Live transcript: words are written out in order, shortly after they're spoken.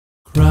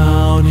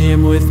Crown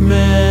him with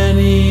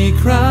many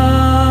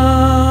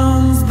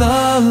crowns,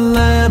 the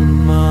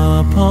Lamb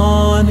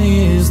upon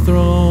his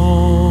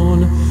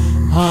throne.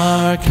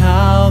 Hark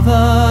how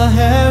the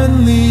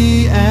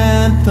heavenly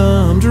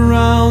anthem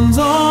drowns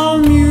all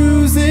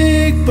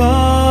music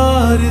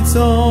but its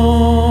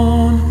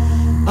own.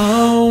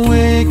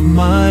 Awake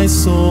my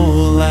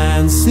soul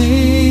and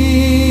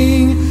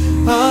sing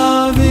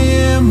of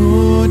him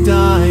who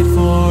died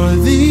for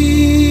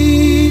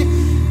thee,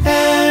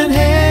 and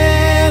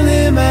hail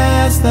him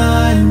as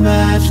thy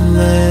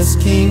matchless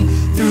King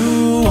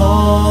through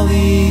all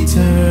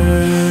eternity.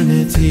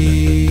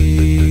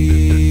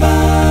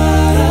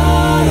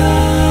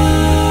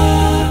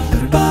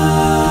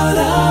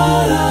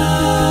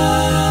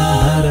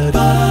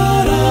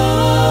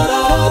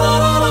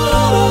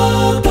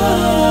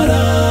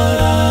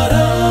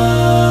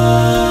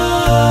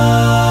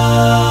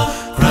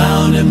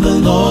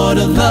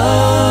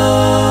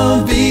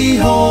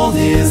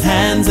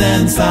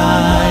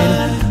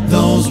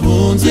 Those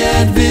wounds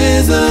yet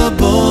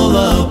visible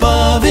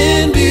above,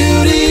 in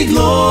beauty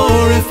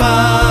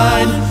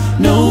glorified.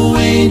 No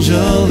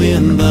angel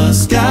in the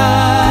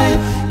sky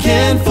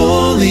can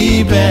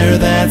fully bear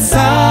that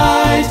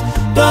sight,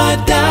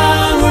 but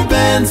downward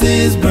bends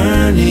his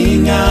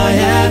burning eye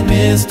at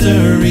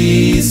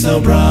mystery so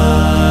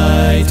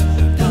bright.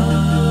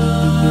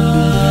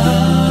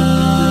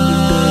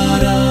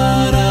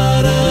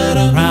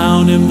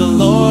 Crown him the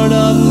Lord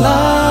of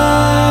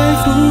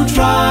life, who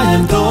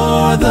triumphed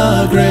o'er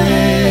the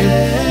grave,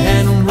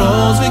 and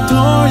rose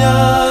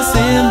victorious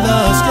in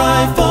the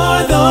strife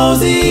for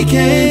those he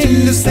came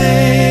to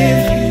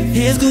save.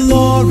 His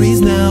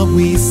glories now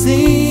we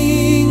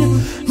sing,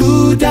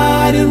 who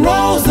died and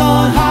rose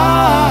on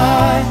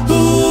high,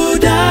 who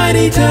died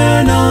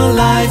eternal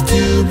life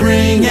to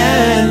bring,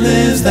 and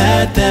lives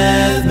that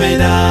death may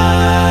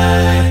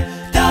die.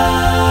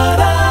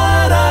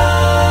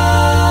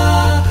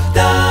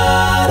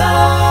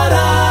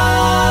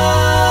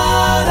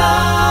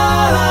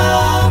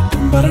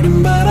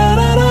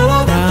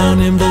 Crown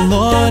him the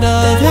Lord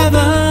of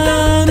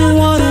heaven,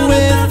 one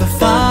with the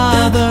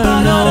Father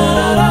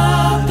known,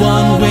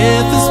 one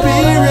with the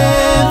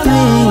Spirit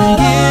through and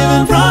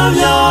given from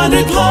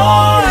yonder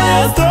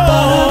glorious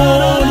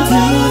throne.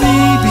 To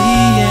thee be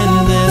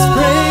endless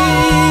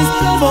praise,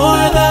 for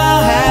thou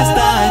hast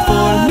died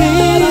for me,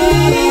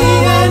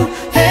 and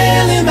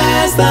hail him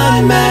as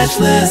thy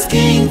matchless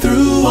King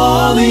through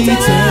all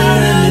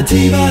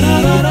eternity. To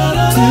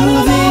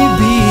thee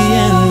be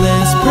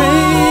endless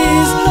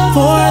praise,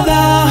 for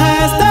thou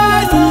hast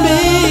died for me.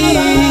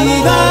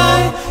 Thy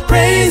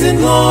praise and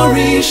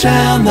glory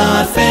shall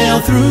not fail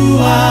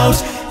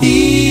throughout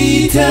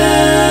eternity.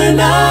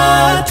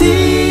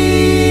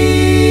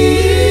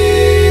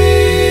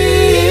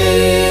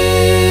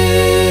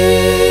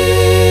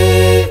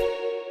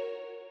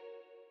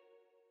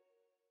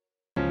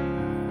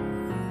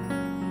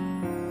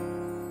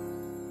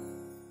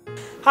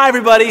 Hi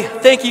everybody,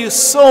 thank you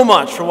so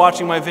much for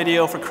watching my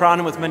video for Crown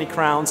Him with Many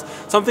Crowns.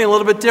 Something a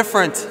little bit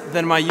different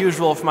than my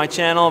usual for my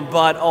channel,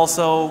 but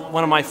also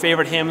one of my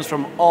favorite hymns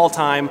from all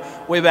time,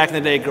 way back in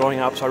the day growing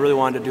up, so I really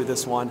wanted to do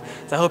this one.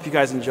 So I hope you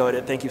guys enjoyed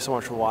it. Thank you so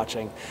much for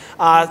watching.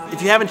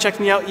 If you haven't checked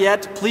me out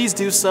yet, please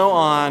do so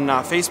on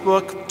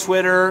Facebook,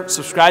 Twitter,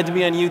 subscribe to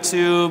me on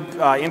YouTube,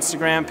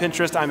 Instagram,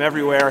 Pinterest, I'm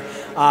everywhere.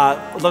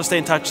 I'd love to stay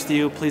in touch with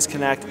you, please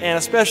connect. And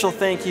a special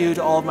thank you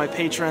to all of my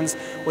patrons.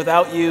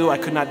 Without you, I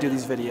could not do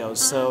these videos.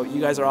 So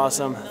you guys are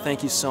awesome.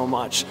 Thank you so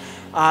much.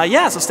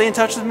 Yeah, so stay in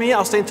touch with me.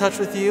 I'll stay in touch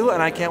with you,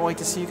 and I can't wait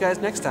to see you guys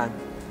next time.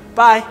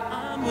 Bye.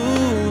 I'm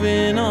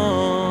moving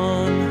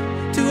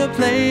on to a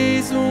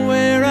place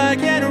where I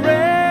can